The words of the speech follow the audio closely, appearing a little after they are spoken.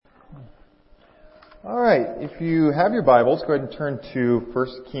All right, if you have your Bibles, go ahead and turn to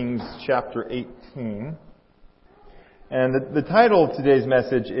 1 Kings chapter 18. And the title of today's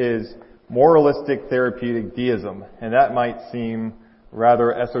message is Moralistic, Therapeutic Deism. And that might seem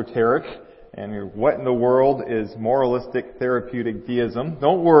rather esoteric. And what in the world is moralistic, therapeutic deism?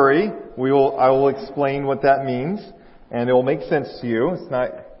 Don't worry, I will explain what that means, and it will make sense to you. It's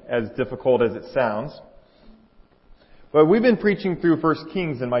not as difficult as it sounds. But we've been preaching through 1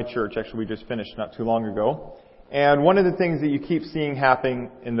 Kings in my church. Actually, we just finished not too long ago. And one of the things that you keep seeing happening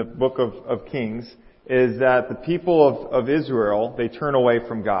in the book of Kings is that the people of Israel, they turn away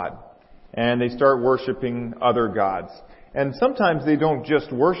from God. And they start worshiping other gods. And sometimes they don't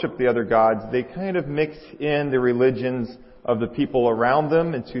just worship the other gods, they kind of mix in the religions of the people around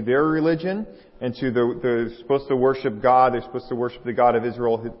them into their religion. They're supposed to worship God, they're supposed to worship the God of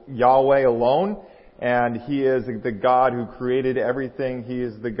Israel, Yahweh alone. And He is the God who created everything. He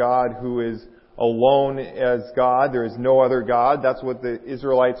is the God who is alone as God. There is no other God. That's what the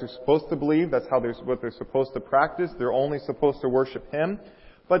Israelites are supposed to believe. That's what they're supposed to practice. They're only supposed to worship Him.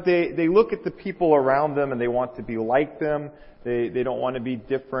 But they look at the people around them and they want to be like them. They don't want to be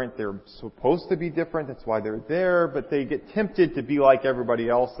different. They're supposed to be different. That's why they're there. But they get tempted to be like everybody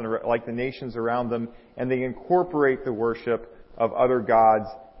else and like the nations around them. And they incorporate the worship of other gods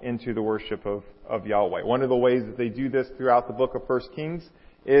into the worship of Yahweh. One of the ways that they do this throughout the book of 1 Kings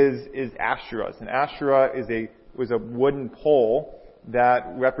is Asherahs. And Asherah was a wooden pole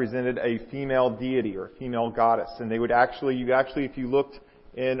that represented a female deity or a female goddess. And they would if you looked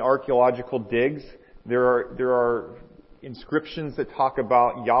in archaeological digs, there are inscriptions that talk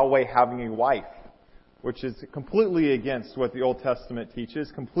about Yahweh having a wife, which is completely against what the Old Testament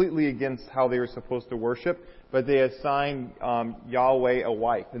teaches, completely against how they were supposed to worship, but they assign Yahweh a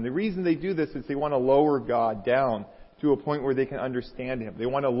wife. And the reason they do this is they want to lower God down to a point where they can understand Him. They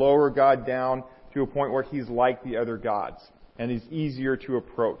want to lower God down to a point where He's like the other gods, and He's easier to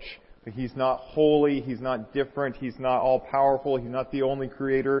approach. But He's not holy, He's not different, He's not all-powerful, He's not the only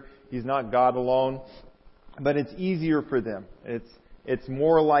creator, He's not God alone. But it's easier for them. It's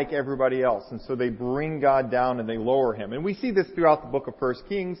more like everybody else. And so they bring God down and they lower Him. And we see this throughout the book of 1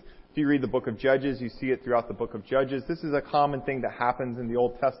 Kings. If you read the book of Judges, you see it throughout the book of Judges. This is a common thing that happens in the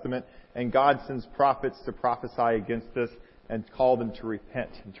Old Testament. And God sends prophets to prophesy against this and call them to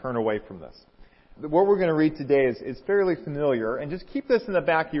repent and turn away from this. What we're going to read today is fairly familiar. And just keep this in the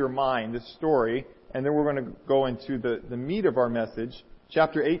back of your mind, this story. And then we're going to go into the meat of our message.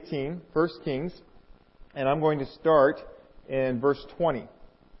 Chapter 18, 1 Kings. And I'm going to start in verse 20.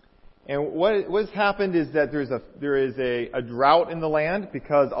 And what's happened is that there is a drought in the land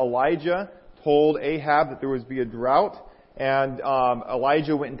because Elijah told Ahab that there would be a drought. And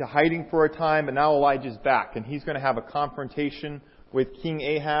Elijah went into hiding for a time, and now Elijah's back. And he's going to have a confrontation with King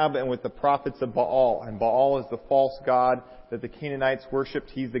Ahab and with the prophets of Baal. And Baal is the false god that the Canaanites worshipped.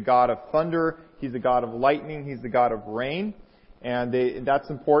 He's the god of thunder. He's the god of lightning. He's the god of rain. And that's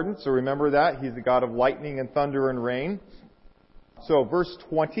important, so remember that. He's the God of lightning and thunder and rain. So verse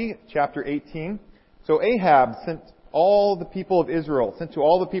 20, chapter 18. So Ahab sent to all the people of Israel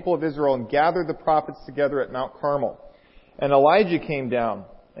and gathered the prophets together at Mount Carmel. And Elijah came down,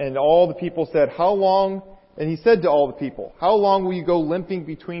 and all the people said, and he said to all the people, how long will you go limping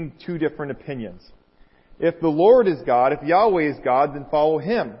between two different opinions? If the Lord is God, if Yahweh is God, then follow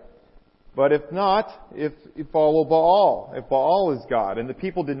Him. But if not, if you follow Baal, if Baal is God. And the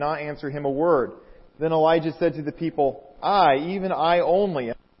people did not answer him a word. Then Elijah said to the people, even I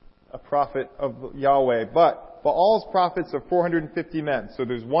only, am a prophet of Yahweh. But Baal's prophets are 450 men. So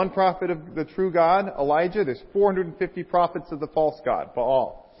there's one prophet of the true God, Elijah. There's 450 prophets of the false god,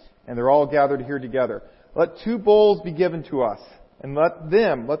 Baal. And they're all gathered here together. Let 2 bulls be given to us. And let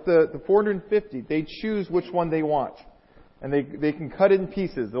the 450, they choose which one they want. And they can cut it in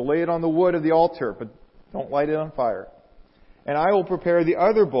pieces. They'll lay it on the wood of the altar, but don't light it on fire. And I will prepare the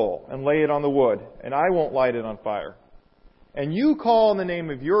other bull and lay it on the wood, and I won't light it on fire. And you call on the name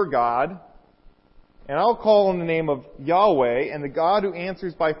of your God, and I'll call on the name of Yahweh, and the God who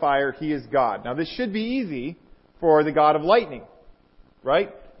answers by fire, He is God. Now this should be easy for the God of lightning, right?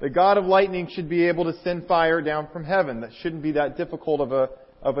 The God of lightning should be able to send fire down from heaven. That shouldn't be that difficult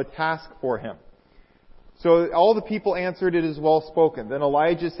of a task for Him. So all the people answered, it is well spoken. Then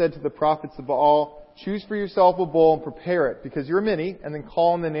Elijah said to the prophets of Baal, choose for yourself a bull and prepare it, because you're many, and then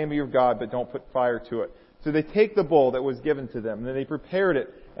call on the name of your God, but don't put fire to it. So they take the bull that was given to them, and then they prepared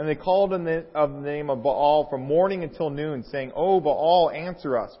it, and they called on the name of Baal from morning until noon, saying, "Oh, Baal,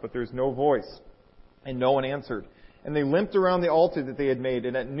 answer us." But there's no voice, and no one answered. And they limped around the altar that they had made,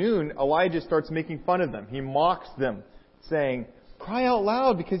 and at noon Elijah starts making fun of them. He mocks them, saying, "Cry out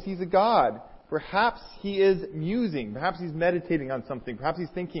loud, because he's a god. Perhaps he is musing. Perhaps he's meditating on something. Perhaps he's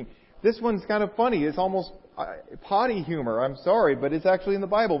thinking, this one's kind of funny. It's almost potty humor. I'm sorry, but it's actually in the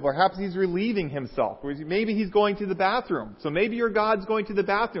Bible. Perhaps he's relieving himself. Maybe he's going to the bathroom. So maybe your God's going to the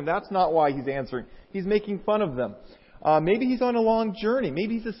bathroom. That's not why he's answering. He's making fun of them. Maybe he's on a long journey.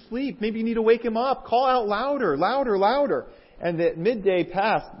 Maybe he's asleep. Maybe you need to wake him up. Call out louder, louder, louder. And at midday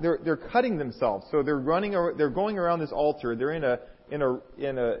past, they're cutting themselves. So they're going around this altar. They're in a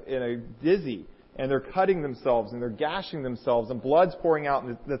dizzy, and they're cutting themselves and they're gashing themselves, and blood's pouring out.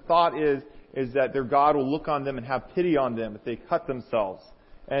 And the thought is that their God will look on them and have pity on them if they cut themselves.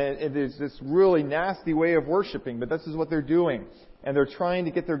 And it is this really nasty way of worshiping, but this is what they're doing. And they're trying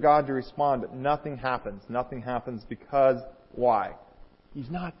to get their God to respond, but nothing happens. Nothing happens because why? He's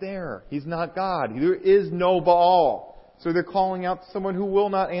not there. He's not God. There is no Baal. So they're calling out to someone who will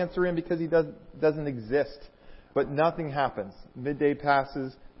not answer him because he doesn't exist. But nothing happens. Midday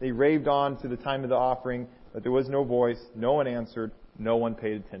passes. They raved on to the time of the offering, but there was no voice. No one answered. No one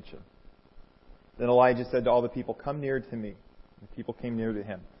paid attention. Then Elijah said to all the people, "Come near to me." The people came near to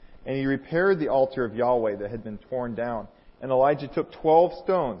him. And he repaired the altar of Yahweh that had been torn down. And Elijah took 12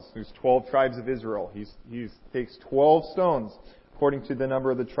 stones. There's 12 tribes of Israel. He takes 12 stones, according to the number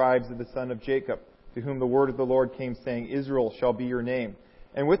of the tribes of the son of Jacob, to whom the word of the Lord came, saying, "Israel shall be your name."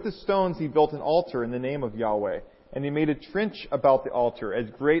 And with the stones he built an altar in the name of Yahweh. And he made a trench about the altar, as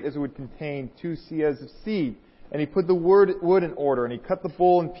great as it would contain 2 seahs of seed. And he put the wood in order, and he cut the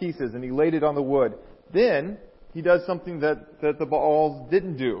bull in pieces, and he laid it on the wood. Then he does something that the Baals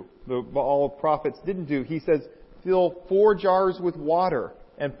didn't do, the Baal prophets didn't do. He says, "Fill 4 jars with water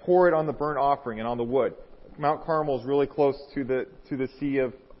and pour it on the burnt offering and on the wood." Mount Carmel is really close to the sea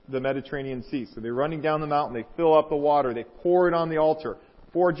of the Mediterranean Sea. So they're running down the mountain, they fill up the water, they pour it on the altar.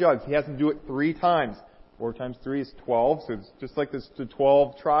 4 jugs. He has them do it 3 times. 4 times 3 is 12. So it's just like this to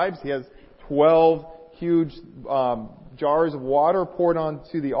 12 tribes. He has 12 huge jars of water poured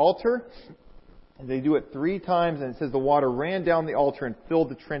onto the altar. And they do it 3 times, and it says the water ran down the altar and filled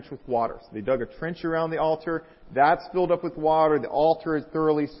the trench with water. So they dug a trench around the altar. That's filled up with water. The altar is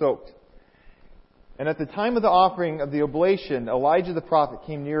thoroughly soaked. And at the time of the offering of the oblation, Elijah the prophet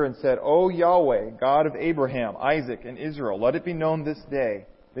came near and said, "O Yahweh, God of Abraham, Isaac, and Israel, let it be known this day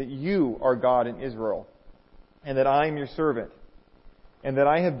that you are God in Israel, and that I am your servant, and that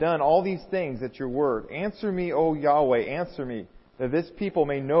I have done all these things at your word. Answer me, O Yahweh, answer me, that this people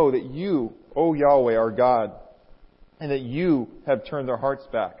may know that you, O Yahweh, are God, and that you have turned their hearts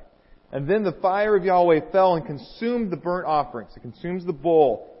back." And then the fire of Yahweh fell and consumed the burnt offerings. It consumes the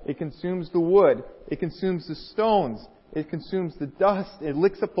bull. It consumes the wood. It consumes the stones. It consumes the dust. It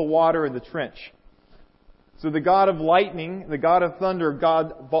licks up the water in the trench. So the God of lightning, the God of thunder,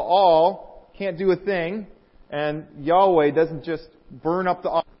 God Baal, can't do a thing. And Yahweh doesn't just burn up the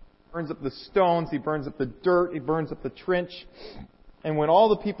offering. He burns up the stones. He burns up the dirt. He burns up the trench. And when all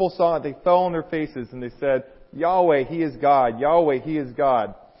the people saw it, they fell on their faces and they said, "Yahweh, He is God. Yahweh, He is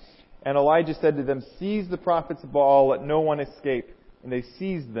God." And Elijah said to them, "Seize the prophets of Baal, let no one escape." And they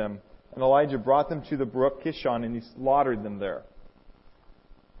seized them. And Elijah brought them to the brook Kishon, and he slaughtered them there.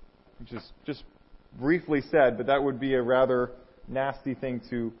 Which is just briefly said, but that would be a rather nasty thing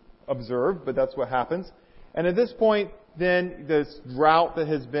to observe, but that's what happens. And at this point, then, this drought that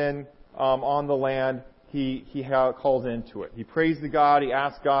has been on the land, he calls into it. He prays to God. He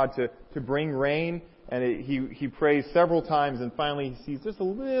asks God to bring rain. And he prays several times, and finally he sees just a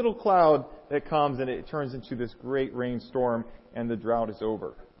little cloud that comes, and it turns into this great rainstorm, and the drought is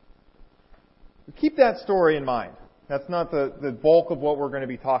over. Keep that story in mind. That's not the bulk of what we're going to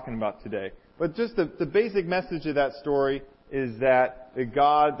be talking about today. But just the basic message of that story is that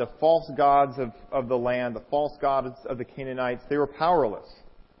the false gods of the land, the false gods of the Canaanites, they were powerless.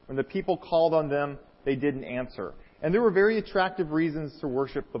 When the people called on them, they didn't answer. And there were very attractive reasons to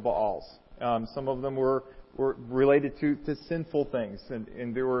worship the Baals. Some of them were related to sinful things,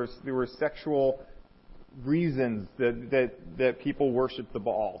 and there were sexual reasons that people worshiped the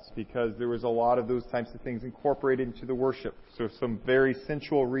Baals, because there was a lot of those types of things incorporated into the worship. So some very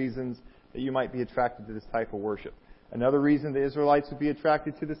sensual reasons that you might be attracted to this type of worship. Another reason the Israelites would be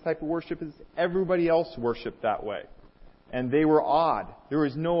attracted to this type of worship is everybody else worshiped that way, and they were odd. There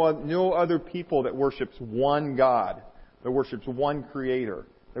is no other people that worships one God, that worships one Creator,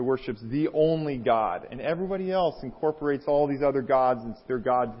 that worships the only God. And everybody else incorporates all these other gods into their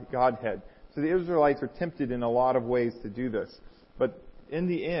Godhead. So the Israelites are tempted in a lot of ways to do this. But in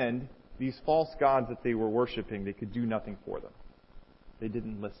the end, these false gods that they were worshiping, they could do nothing for them. They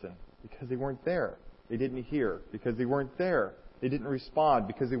didn't listen because they weren't there. They didn't hear because they weren't there. They didn't respond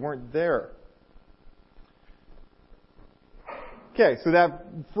because they weren't there. Okay, so that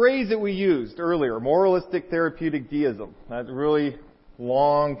phrase that we used earlier, moralistic therapeutic deism, that's a really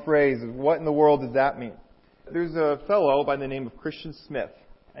long phrase. What in the world does that mean? There's a fellow by the name of Christian Smith,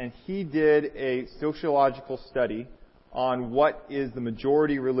 and he did a sociological study on what is the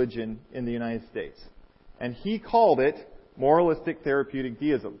majority religion in the United States. And he called it moralistic therapeutic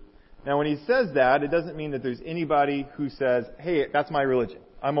deism. Now, when he says that, it doesn't mean that there's anybody who says, hey, that's my religion.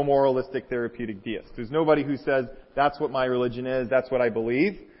 I'm a moralistic therapeutic deist. There's nobody who says, that's what my religion is, that's what I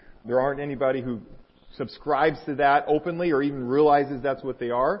believe. There aren't anybody who subscribes to that openly or even realizes that's what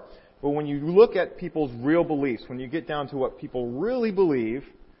they are. But when you look at people's real beliefs, when you get down to what people really believe,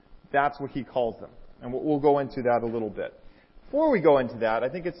 that's what he calls them. And we'll go into that a little bit. Before we go into that, I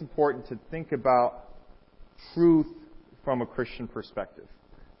think it's important to think about truth from a Christian perspective.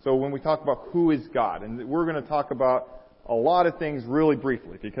 So when we talk about who is God, and we're going to talk about a lot of things really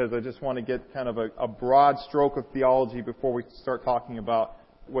briefly, because I just want to get kind of a broad stroke of theology before we start talking about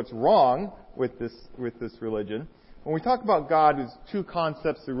what's wrong with this religion. When we talk about God, there's two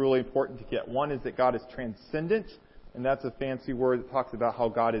concepts that are really important to get. One is that God is transcendent, and that's a fancy word that talks about how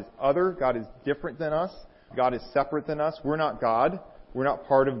God is other, God is different than us, God is separate than us. We're not God. We're not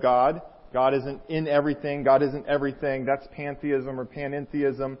part of God. God isn't in everything. God isn't everything. That's pantheism or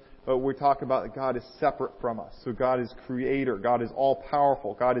panentheism. But we talk about that God is separate from us. So God is creator. God is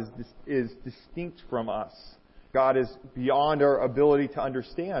all-powerful. God is distinct from us. God is beyond our ability to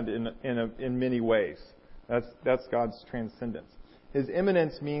understand in many ways. That's God's transcendence. His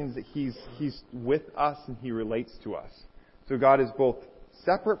immanence means that He's with us and He relates to us. So God is both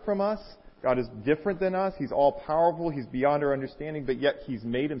separate from us. God is different than us. He's all-powerful. He's beyond our understanding, but yet He's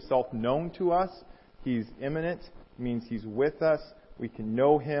made Himself known to us. He's immanent. It means He's with us. We can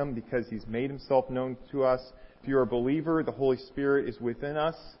know Him because He's made Himself known to us. If you're a believer, the Holy Spirit is within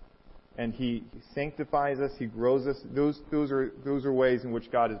us, and He sanctifies us. He grows us. Those are ways in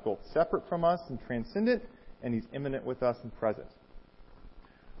which God is both separate from us and transcendent, and He's immanent with us and present.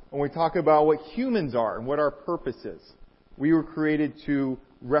 When we talk about what humans are and what our purpose is, we were created to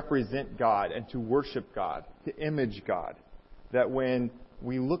represent God and to worship God, to image God. That when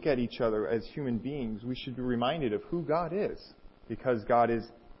we look at each other as human beings, we should be reminded of who God is. Because God is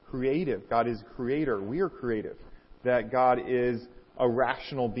creative. God is creator. We are creative. That God is a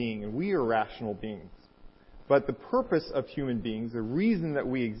rational being, and we are rational beings. But the purpose of human beings, the reason that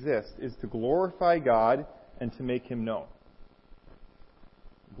we exist, is to glorify God and to make Him known.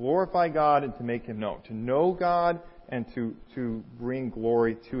 Glorify God and to make Him known. To know God and to bring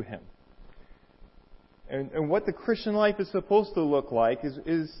glory to Him. And what the Christian life is supposed to look like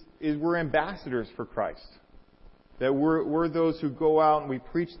is we're ambassadors for Christ. That we're those who go out and we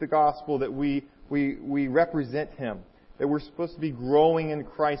preach the gospel, that we represent Him. That we're supposed to be growing in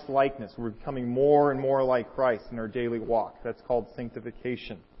Christ's likeness. We're becoming more and more like Christ in our daily walk. That's called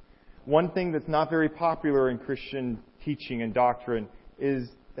sanctification. One thing that's not very popular in Christian teaching and doctrine is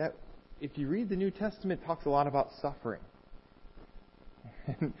that if you read the New Testament, it talks a lot about suffering.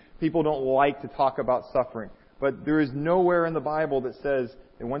 People don't like to talk about suffering. But there is nowhere in the Bible that says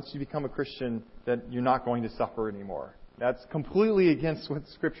that once you become a Christian, that you're not going to suffer anymore. That's completely against what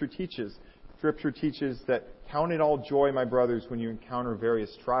Scripture teaches. Scripture teaches that count it all joy, my brothers, when you encounter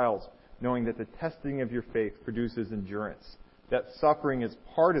various trials, knowing that the testing of your faith produces endurance. That suffering is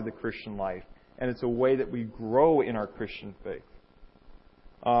part of the Christian life, and it's a way that we grow in our Christian faith.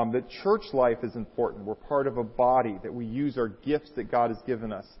 That church life is important. We're part of a body, that we use our gifts that God has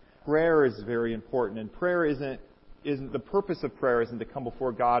given us. Prayer is very important, and prayer isn't the purpose of prayer isn't to come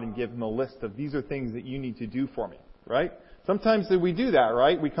before God and give Him a list of these are things that you need to do for me, right? Sometimes we do that,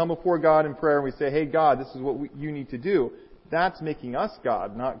 right? We come before God in prayer and we say, hey, God, this is what you need to do. That's making us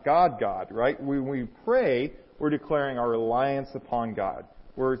God, not God, right? When we pray, we're declaring our reliance upon God.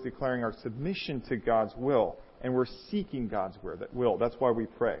 We're declaring our submission to God's will, and we're seeking God's will. That's why we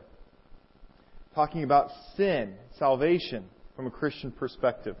pray. Talking about sin, salvation, from a Christian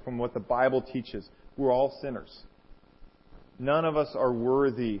perspective, from what the Bible teaches, we're all sinners. None of us are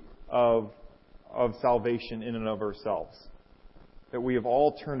worthy of salvation in and of ourselves. That we have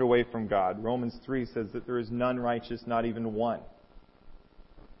all turned away from God. Romans 3 says that there is none righteous, not even one.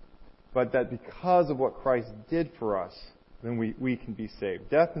 But that because of what Christ did for us, then we can be saved.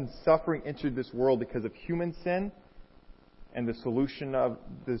 Death and suffering entered this world because of human sin, and the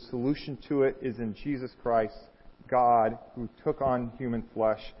solution to it is in Jesus Christ, God, who took on human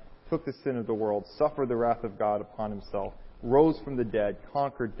flesh, took the sin of the world, suffered the wrath of God upon Himself, rose from the dead,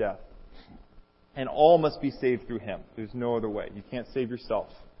 conquered death. And all must be saved through Him. There's no other way. You can't save yourself.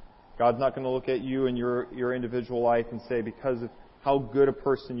 God's not going to look at you and your individual life and say, because of how good a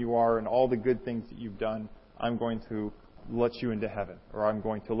person you are and all the good things that you've done, I'm going to let you into heaven, or I'm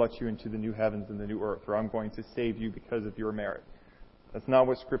going to let you into the new heavens and the new earth, or I'm going to save you because of your merit. That's not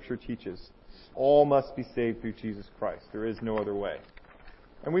what Scripture teaches. All must be saved through Jesus Christ. There is no other way.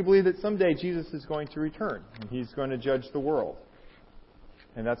 And we believe that someday Jesus is going to return, and He's going to judge the world.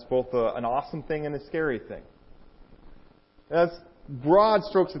 And that's both an awesome thing and a scary thing. That's broad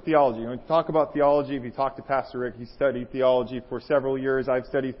strokes of theology. When you talk about theology, if you talk to Pastor Rick, he studied theology for several years. I've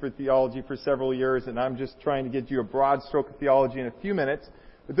studied for theology for several years, and I'm just trying to get you a broad stroke of theology in a few minutes.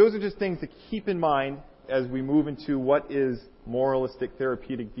 But those are just things to keep in mind as we move into what is moralistic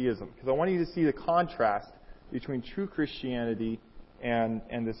therapeutic deism. Because I want you to see the contrast between true Christianity and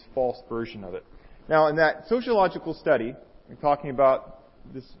this false version of it. Now, in that sociological study, we're talking about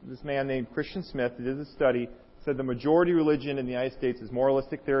this man named Christian Smith who did this study, said the majority religion in the United States is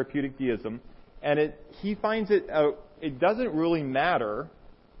moralistic therapeutic deism, and he finds it doesn't really matter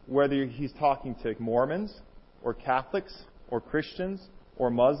whether he's talking to Mormons or Catholics or Christians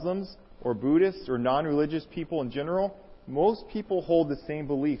or Muslims or Buddhists or non-religious people in general. Most people hold the same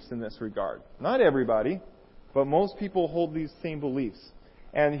beliefs in this regard. Not everybody, but most people hold these same beliefs.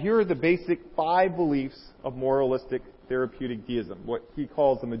 And here are the basic 5 beliefs of moralistic therapeutic deism, what he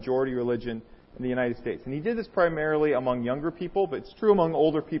calls the majority religion in the United States. And he did this primarily among younger people, but it's true among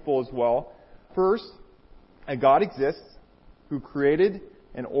older people as well. First, a God exists who created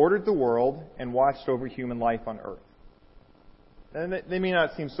and ordered the world and watched over human life on earth. And they may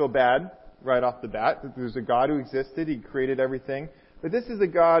not seem so bad right off the bat. There's a God who existed, He created everything. But this is a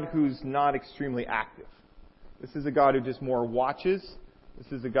God who's not extremely active. This is a God who just more watches.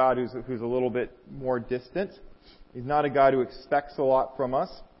 This is a God who's a little bit more distant. He's not a God who expects a lot from us.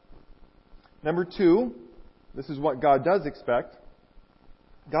 Number 2, this is what God does expect.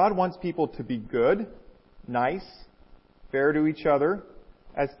 God wants people to be good, nice, fair to each other,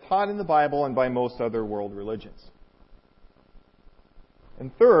 as taught in the Bible and by most other world religions.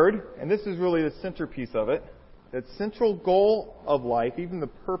 And third, and this is really the centerpiece of it, that central goal of life, even the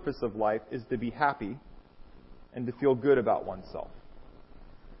purpose of life, is to be happy and to feel good about oneself.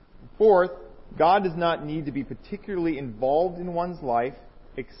 Fourth, God does not need to be particularly involved in one's life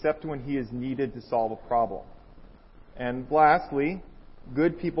except when He is needed to solve a problem. And lastly,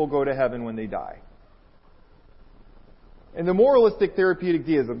 good people go to heaven when they die. And the moralistic therapeutic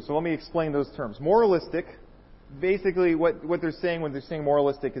deism, so let me explain those terms. Moralistic, basically what they're saying when they're saying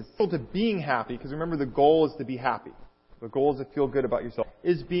moralistic is still to being happy, because remember the goal is to be happy. The goal is to feel good about yourself,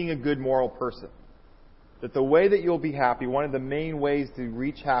 is being a good moral person. That the way that you'll be happy, one of the main ways to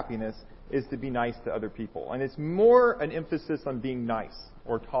reach happiness is to be nice to other people. And it's more an emphasis on being nice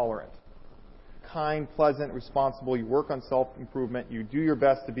or tolerant. Kind, pleasant, responsible. You work on self-improvement. You do your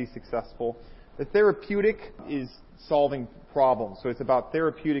best to be successful. The therapeutic is solving problems. So it's about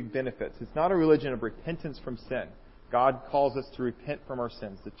therapeutic benefits. It's not a religion of repentance from sin. God calls us to repent from our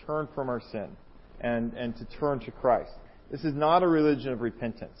sins, to turn from our sin, and to turn to Christ. This is not a religion of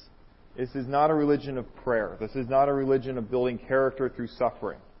repentance. This is not a religion of prayer. This is not a religion of building character through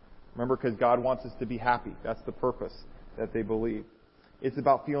suffering. Remember, because God wants us to be happy. That's the purpose that they believe. It's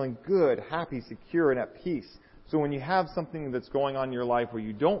about feeling good, happy, secure, and at peace. So when you have something that's going on in your life where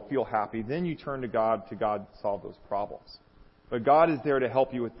you don't feel happy, then you turn to God to solve those problems. But God is there to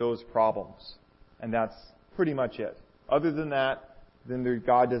help you with those problems. And that's pretty much it. Other than that, then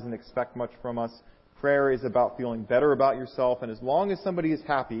God doesn't expect much from us. Prayer is about feeling better about yourself. And as long as somebody is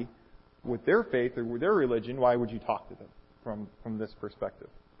happy with their faith or with their religion, why would you talk to them from this perspective?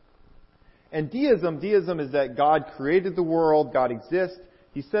 And deism is that God created the world, God exists,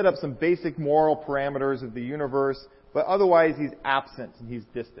 He set up some basic moral parameters of the universe, but otherwise He's absent and He's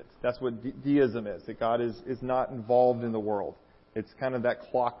distant. That's what deism is, that God is not involved in the world. It's kind of that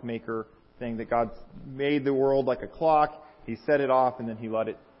clockmaker thing, that God made the world like a clock, He set it off, and then He let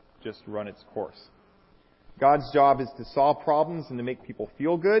it just run its course. God's job is to solve problems and to make people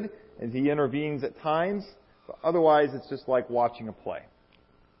feel good, and He intervenes at times, but otherwise it's just like watching a play.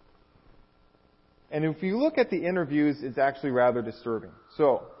 And if you look at the interviews, it's actually rather disturbing.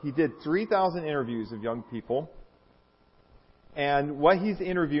 So, He did 3,000 interviews of young people, and what He's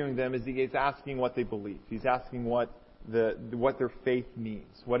interviewing them is He's asking what they believe. He's asking what their faith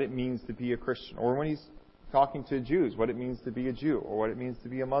means, what it means to be a Christian, or when He's talking to Jews, what it means to be a Jew, or what it means to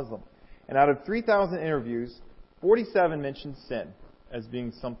be a Muslim. And out of 3,000 interviews, 47 mentioned sin as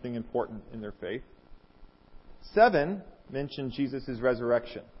being something important in their faith. 7 mentioned Jesus'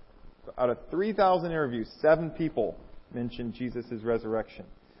 resurrection. So out of 3,000 interviews, 7 people mentioned Jesus' resurrection.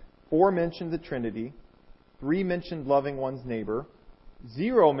 4 mentioned the Trinity. 3 mentioned loving one's neighbor.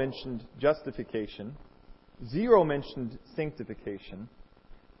 0 mentioned justification. 0 mentioned sanctification.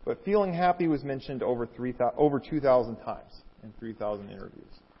 But feeling happy was mentioned over 2,000 times in 3,000 interviews.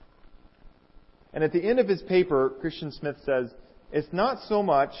 And at the end of his paper, Christian Smith says, it's not so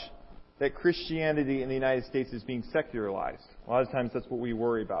much that Christianity in the United States is being secularized. A lot of times that's what we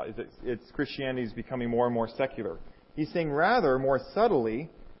worry about, is that Christianity is becoming more and more secular. He's saying rather, more subtly,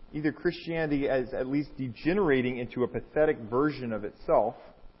 either Christianity is at least degenerating into a pathetic version of itself,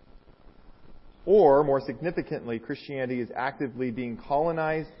 or, more significantly, Christianity is actively being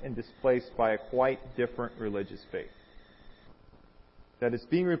colonized and displaced by a quite different religious faith. That it's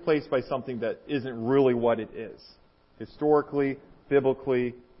being replaced by something that isn't really what it is, historically,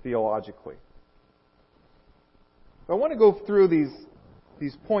 biblically, theologically. So I want to go through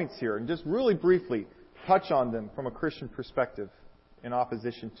these points here and just really briefly touch on them from a Christian perspective in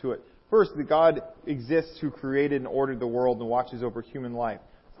opposition to it. First, that God exists who created and ordered the world and watches over human life.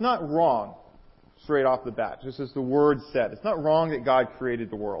 It's not wrong, straight off the bat, just as the Word said. It's not wrong that God created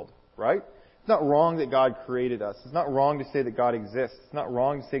the world, right? It's not wrong that God created us. It's not wrong to say that God exists. It's not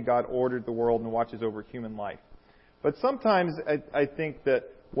wrong to say God ordered the world and watches over human life. But sometimes I think that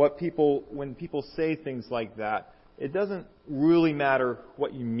when people say things like that, it doesn't really matter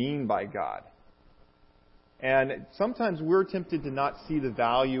what you mean by God. And sometimes we're tempted to not see the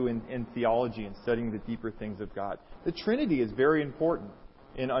value in theology and studying the deeper things of God. The Trinity is very important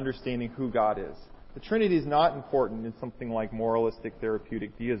in understanding who God is. The Trinity is not important in something like moralistic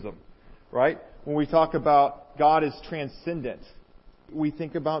therapeutic deism, right? When we talk about God as transcendent, we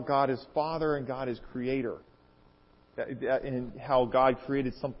think about God as Father and God as Creator. And how God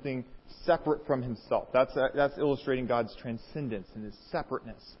created something separate from Himself. That's illustrating God's transcendence and His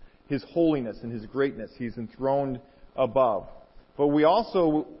separateness, His holiness and His greatness. He's enthroned above. But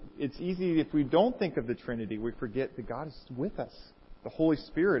it's easy if we don't think of the Trinity, we forget that God is with us. The Holy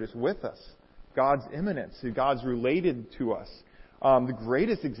Spirit is with us. God's immanence, God's related to us. The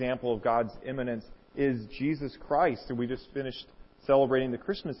greatest example of God's immanence is Jesus Christ. And we just finished celebrating the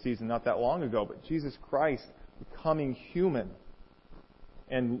Christmas season not that long ago. But Jesus Christ becoming human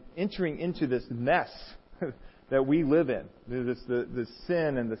and entering into this mess that we live in. The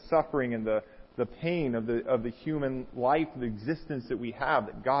sin and the suffering and the pain of the human life, the existence that we have,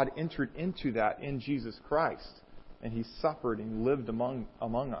 that God entered into that in Jesus Christ. And He suffered and lived among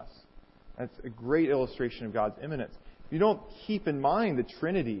us. That's a great illustration of God's immanence. If you don't keep in mind the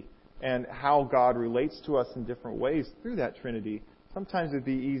Trinity and how God relates to us in different ways through that Trinity, sometimes it'd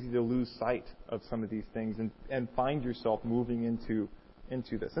be easy to lose sight of some of these things and find yourself moving into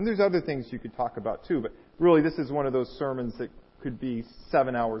this. And there's other things you could talk about too, but really this is one of those sermons that could be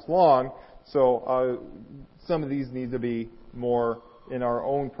 7 hours long, so some of these need to be more in our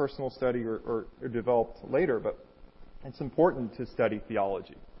own personal study or developed later, but it's important to study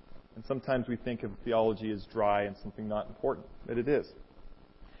theology. And sometimes we think of theology as dry and something not important, but it is.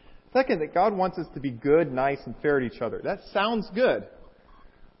 Second, that God wants us to be good, nice, and fair to each other. That sounds good.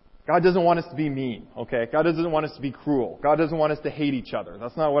 God doesn't want us to be mean, okay? God doesn't want us to be cruel. God doesn't want us to hate each other.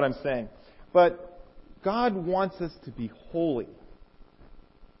 That's not what I'm saying. But God wants us to be holy.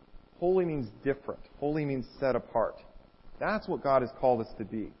 Holy means different. Holy means set apart. That's what God has called us to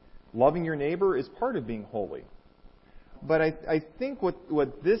be. Loving your neighbor is part of being holy. But I think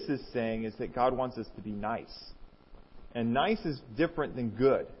what this is saying is that God wants us to be nice. And nice is different than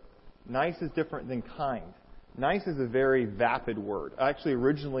good. Nice is different than kind. Nice is a very vapid word. Actually,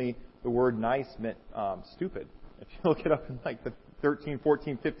 originally, the word nice meant stupid. If you look it up in like the 13,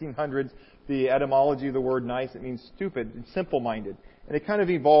 14, 1500s, the etymology of the word nice, it means stupid and simple-minded. And it kind of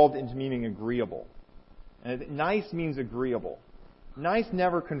evolved into meaning agreeable. And nice means agreeable. Nice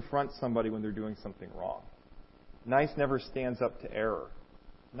never confronts somebody when they're doing something wrong. Nice never stands up to error.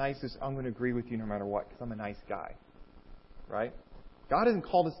 Nice is, I'm going to agree with you no matter what, because I'm a nice guy. Right? God hasn't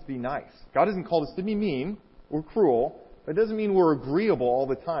called us to be nice. God hasn't called us to be mean or cruel. But it doesn't mean we're agreeable all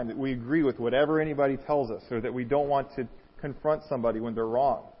the time, that we agree with whatever anybody tells us, or that we don't want to confront somebody when they're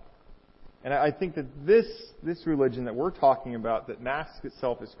wrong. And I think that this religion that we're talking about, that masks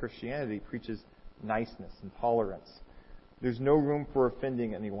itself as Christianity, preaches niceness and tolerance. There's no room for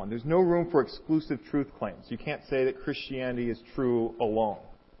offending anyone. There's no room for exclusive truth claims. You can't say that Christianity is true alone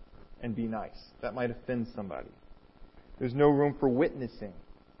and be nice. That might offend somebody. There's no room for witnessing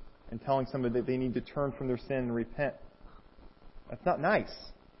and telling somebody that they need to turn from their sin and repent. That's not nice.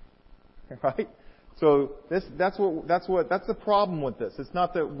 Right? So that's the problem with this. It's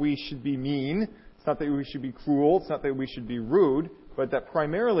not that we should be mean. It's not that we should be cruel. It's not that we should be rude. But that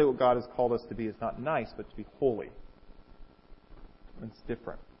primarily what God has called us to be is not nice, but to be holy. It's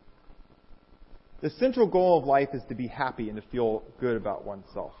different. The central goal of life is to be happy and to feel good about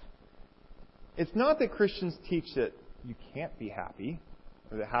oneself. It's not that Christians teach that you can't be happy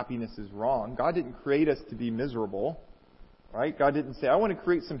or that happiness is wrong. God didn't create us to be miserable, right? God didn't say, I want to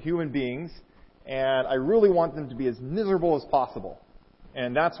create some human beings, and I really want them to be as miserable as possible.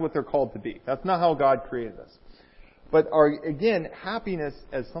 And that's what they're called to be. That's not how God created us. But again, happiness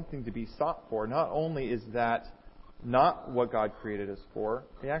as something to be sought for, not only is that not what God created us for,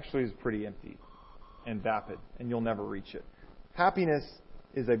 it actually is pretty empty and vapid, and you'll never reach it. Happiness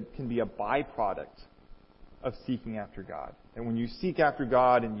can be a byproduct of seeking after God. And when you seek after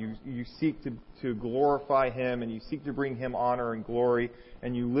God and you seek to glorify Him and you seek to bring Him honor and glory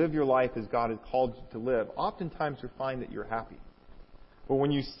and you live your life as God has called you to live, oftentimes you'll find that you're happy. But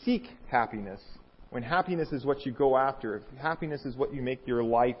when you seek happiness, when happiness is what you go after, if happiness is what you make your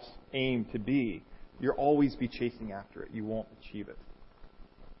life's aim to be, you'll always be chasing after it. You won't achieve it.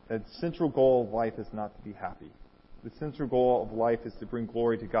 The central goal of life is not to be happy. The central goal of life is to bring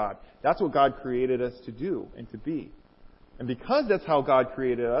glory to God. That's what God created us to do and to be. And because that's how God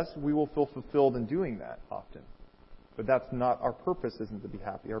created us, we will feel fulfilled in doing that often. But that's not, our purpose isn't to be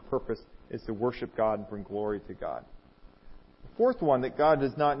happy. Our purpose is to worship God and bring glory to God. The fourth one, that God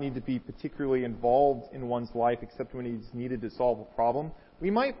does not need to be particularly involved in one's life except when He's needed to solve a problem.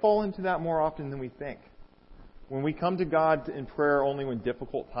 We might fall into that more often than we think. When we come to God in prayer only when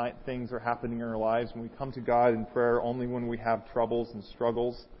difficult things are happening in our lives, when we come to God in prayer only when we have troubles and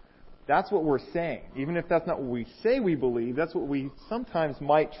struggles, that's what we're saying. Even if that's not what we say we believe, that's what we sometimes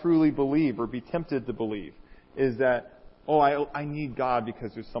might truly believe or be tempted to believe, is that, I need God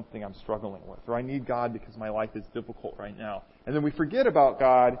because there's something I'm struggling with, or I need God because my life is difficult right now. And then we forget about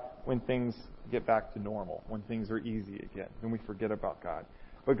God when things get back to normal, when things are easy again. Then we forget about God.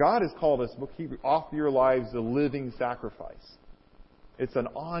 But God has called us, offer your lives a living sacrifice. It's an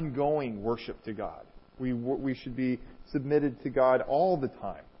ongoing worship to God. We should be submitted to God all the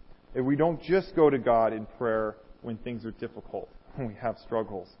time. If we don't just go to God in prayer when things are difficult, when we have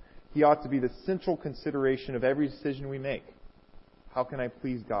struggles. He ought to be the central consideration of every decision we make. How can I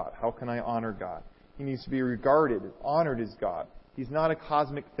please God? How can I honor God? He needs to be regarded, honored as God. He's not a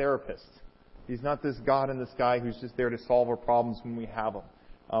cosmic therapist. He's not this God in the sky who's just there to solve our problems when we have them.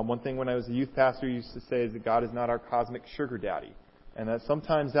 One thing when I was a youth pastor I used to say is that God is not our cosmic sugar daddy. And that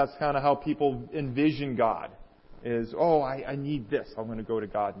sometimes that's kind of how people envision God. Is, I need this. I'm going to go to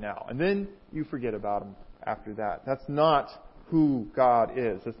God now. And then you forget about Him after that. That's not who God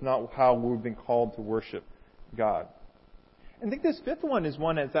is. That's not how we've been called to worship God. And I think this fifth one is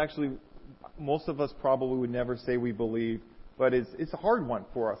one that's actually most of us probably would never say we believe, but it's a hard one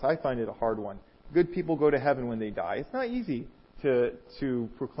for us. I find it a hard one. Good people go to heaven when they die. It's not easy to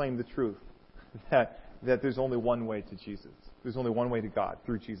proclaim the truth that there's only one way to Jesus. There's only one way to God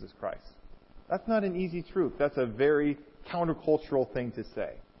through Jesus Christ. That's not an easy truth. That's a very countercultural thing to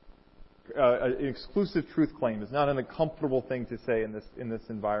say. An exclusive truth claim is not an uncomfortable thing to say in this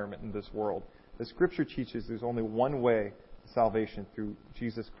environment, in this world. The Scripture teaches there's only one way to salvation through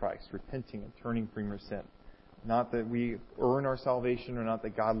Jesus Christ, repenting and turning from your sin. Not that we earn our salvation, or not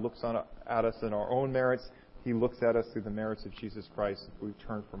that God looks at us in our own merits. He looks at us through the merits of Jesus Christ if we've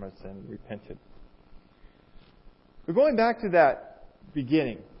turned from our sin and repented. But going back to that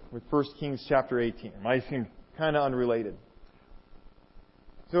beginning with 1 Kings chapter 18, it might seem kind of unrelated.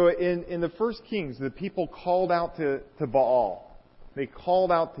 So in the 1 Kings, the people called out to Baal. They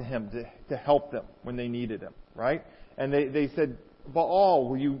called out to him to help them when they needed him, right? And they said, Baal,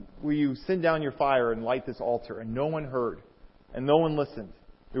 will you send down your fire and light this altar? And no one heard. And no one listened.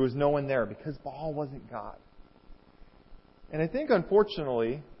 There was no one there because Baal wasn't God. And I think,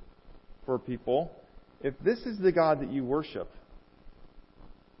 unfortunately, for people, if this is the God that you worship,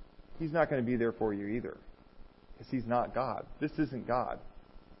 He's not going to be there for you either. Because He's not God. This isn't God.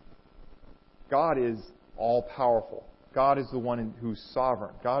 God is all-powerful. God is the one who's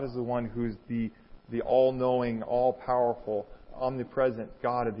sovereign. God is the one who's the all-knowing, all-powerful, omnipresent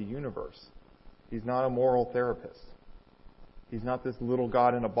God of the universe. He's not a moral therapist. He's not this little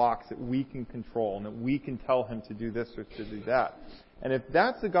God in a box that we can control and that we can tell Him to do this or to do that. And if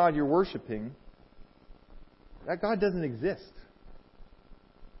that's the God you're worshiping, that God doesn't exist.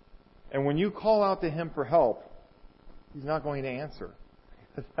 And when you call out to Him for help, He's not going to answer.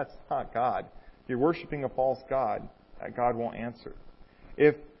 Because that's not God. If you're worshiping a false God, that God won't answer.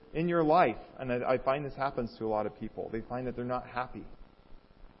 If in your life, and I find this happens to a lot of people, they find that they're not happy.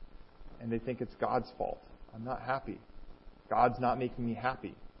 And they think it's God's fault. I'm not happy. God's not making me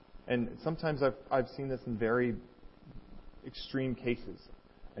happy. And sometimes I've seen this in very extreme cases.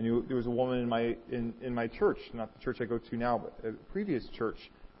 And there was a woman in my church, not the church I go to now, but a previous church,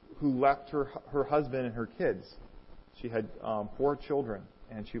 who left her husband and her kids. She had 4 children,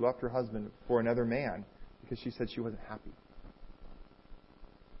 and she left her husband for another man because she said she wasn't happy.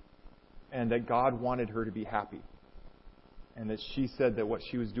 and that God wanted her to be happy. And that she said that what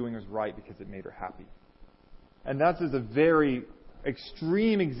she was doing was right because it made her happy. And that's just a very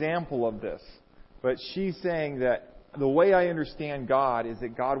extreme example of this. But she's saying that the way I understand God is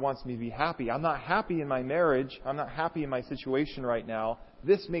that God wants me to be happy. I'm not happy in my marriage. I'm not happy in my situation right now.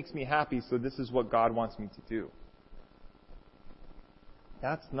 This makes me happy, so this is what God wants me to do.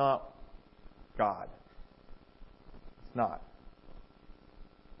 That's not God. It's not.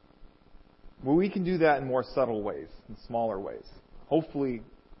 Well, we can do that in more subtle ways, in smaller ways. Hopefully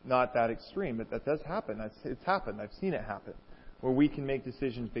not that extreme, but that does happen. It's happened. I've seen it happen. Where we can make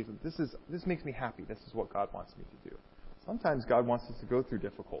decisions based on, this makes me happy. This is what God wants me to do. Sometimes God wants us to go through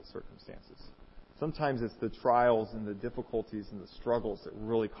difficult circumstances. Sometimes it's the trials and the difficulties and the struggles that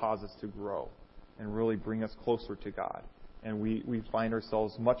really cause us to grow and really bring us closer to God. And we find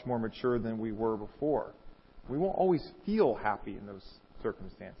ourselves much more mature than we were before. We won't always feel happy in those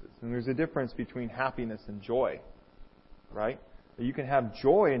circumstances. And there's a difference between happiness and joy, right? You can have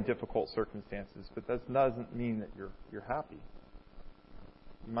joy in difficult circumstances, but that doesn't mean that you're happy.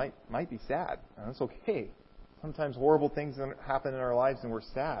 You might be sad, and that's okay. Sometimes horrible things happen in our lives and we're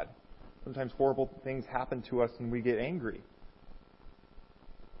sad. Sometimes horrible things happen to us and we get angry.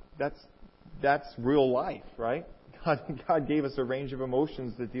 That's real life, right? God gave us a range of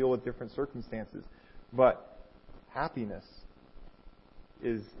emotions that deal with different circumstances. But happiness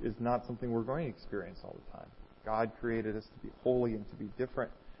is not something we're going to experience all the time. God created us to be holy and to be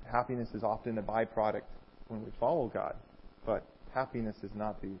different. Happiness is often a byproduct when we follow God. But happiness is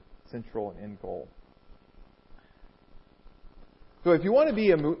not the central and end goal. So if you want to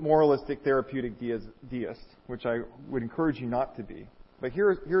be a moralistic therapeutic deist, which I would encourage you not to be, but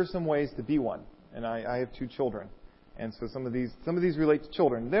here are some ways to be one. And I have 2 children. And so some of these relate to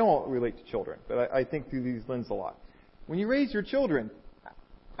children. They won't relate to children, but I think through these lenses a lot. When you raise your children,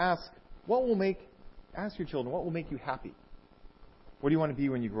 ask your children, what will make you happy? What do you want to be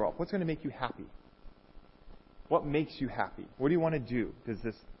when you grow up? What's going to make you happy? What makes you happy? What do you want to do? Does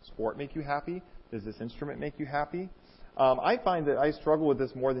this sport make you happy? Does this instrument make you happy? I find that I struggle with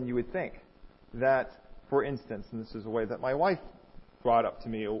this more than you would think. That, for instance, and this is a way that my wife brought up to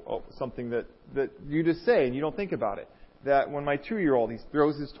me, something that you just say and you don't think about it. That when my 2-year-old, he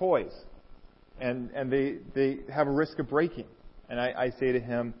throws his toys and they have a risk of breaking. And I say to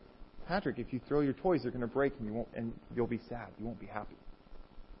him, Patrick, if you throw your toys, they're going to break and you'll be sad. You won't be happy.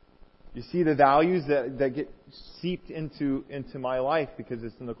 You see the values that get seeped into my life because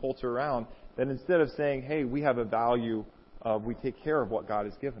it's in the culture around, that instead of saying, hey, we have a value of we take care of what God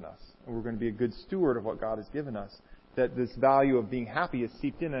has given us, and we're going to be a good steward of what God has given us, that this value of being happy is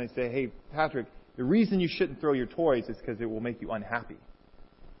seeped in, and I say, hey, Patrick, the reason you shouldn't throw your toys is because it will make you unhappy.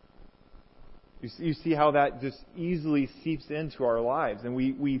 You see how that just easily seeps into our lives, and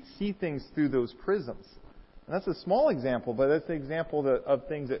we see things through those prisms. And that's a small example, but that's an example of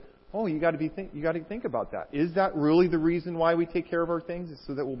things that, you got to think about that. Is that really the reason why we take care of our things, is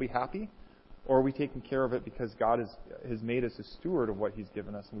so that we'll be happy? Or are we taking care of it because God has made us a steward of what He's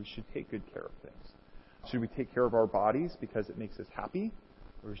given us, and we should take good care of things? Should we take care of our bodies because it makes us happy?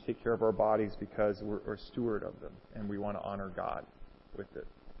 Or should we take care of our bodies because we're a steward of them and we want to honor God with it?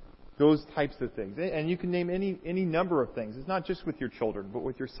 Those types of things. And you can name any number of things. It's not just with your children, but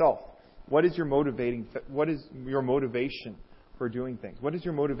with yourself. What is your motivation for doing things? What is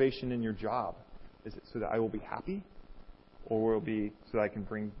your motivation in your job? Is it so that I will be happy? Or will it be so that I can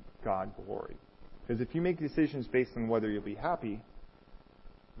bring God glory? Because if you make decisions based on whether you'll be happy,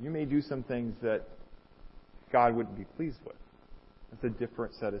 you may do some things that God wouldn't be pleased with. It's a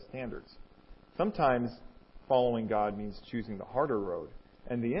different set of standards. Sometimes following God means choosing the harder road.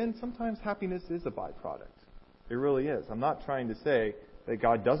 In the end, sometimes happiness is a byproduct. It really is. I'm not trying to say that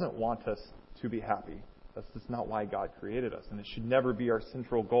God doesn't want us to be happy. That's just not why God created us. And it should never be our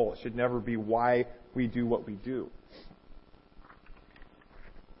central goal. It should never be why we do what we do.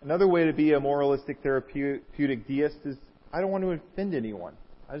 Another way to be a moralistic therapeutic deist is I don't want to offend anyone.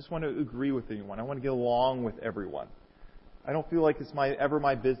 I just want to agree with anyone. I want to get along with everyone. I don't feel like it's ever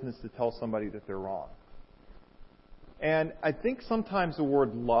my business to tell somebody that they're wrong. And I think sometimes the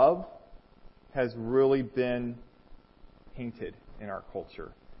word love has really been tainted in our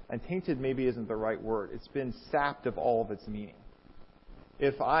culture. And tainted maybe isn't the right word. It's been sapped of all of its meaning.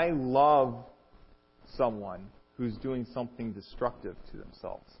 If I love someone who's doing something destructive to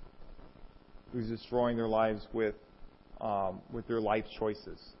themselves, who's destroying their lives with their life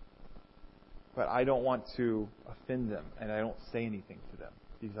choices, but I don't want to offend them and I don't say anything to them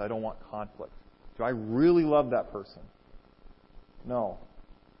because I don't want conflict. Do I really love that person? No.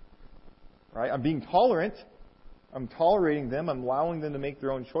 Right? I'm being tolerant. I'm tolerating them. I'm allowing them to make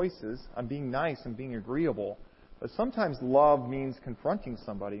their own choices. I'm being nice. I'm being agreeable. But sometimes love means confronting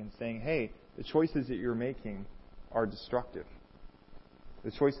somebody and saying, hey, the choices that you're making are destructive.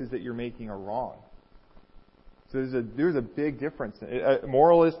 The choices that you're making are wrong. So there's a big difference. A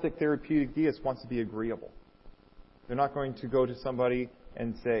moralistic therapeutic deist wants to be agreeable. They're not going to go to somebody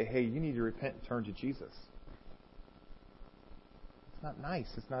and say, hey, you need to repent and turn to Jesus. It's not nice.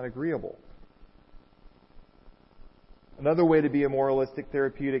 It's not agreeable. Another way to be a moralistic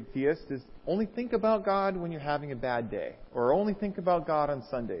therapeutic deist is only think about God when you're having a bad day, or only think about God on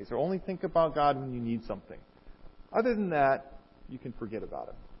Sundays, or only think about God when you need something. Other than that, you can forget about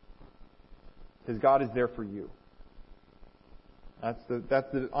Him. Because God is there for you. That's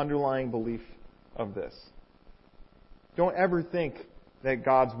the underlying belief of this. Don't ever think that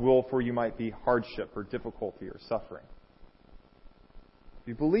God's will for you might be hardship or difficulty or suffering. If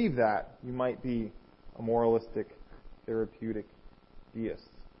you believe that, you might be a moralistic therapeutic deist.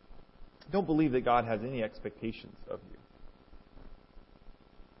 Don't believe that God has any expectations of you.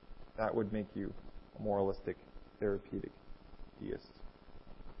 That would make you a moralistic therapeutic deist.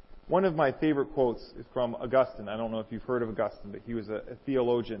 One of my favorite quotes is from Augustine. I don't know if you've heard of Augustine, but he was a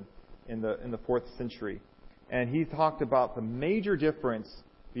theologian in the 4th century. And he talked about the major difference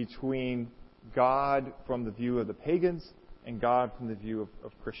between God from the view of the pagans and God from the view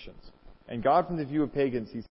of Christians. And God from the view of pagans, he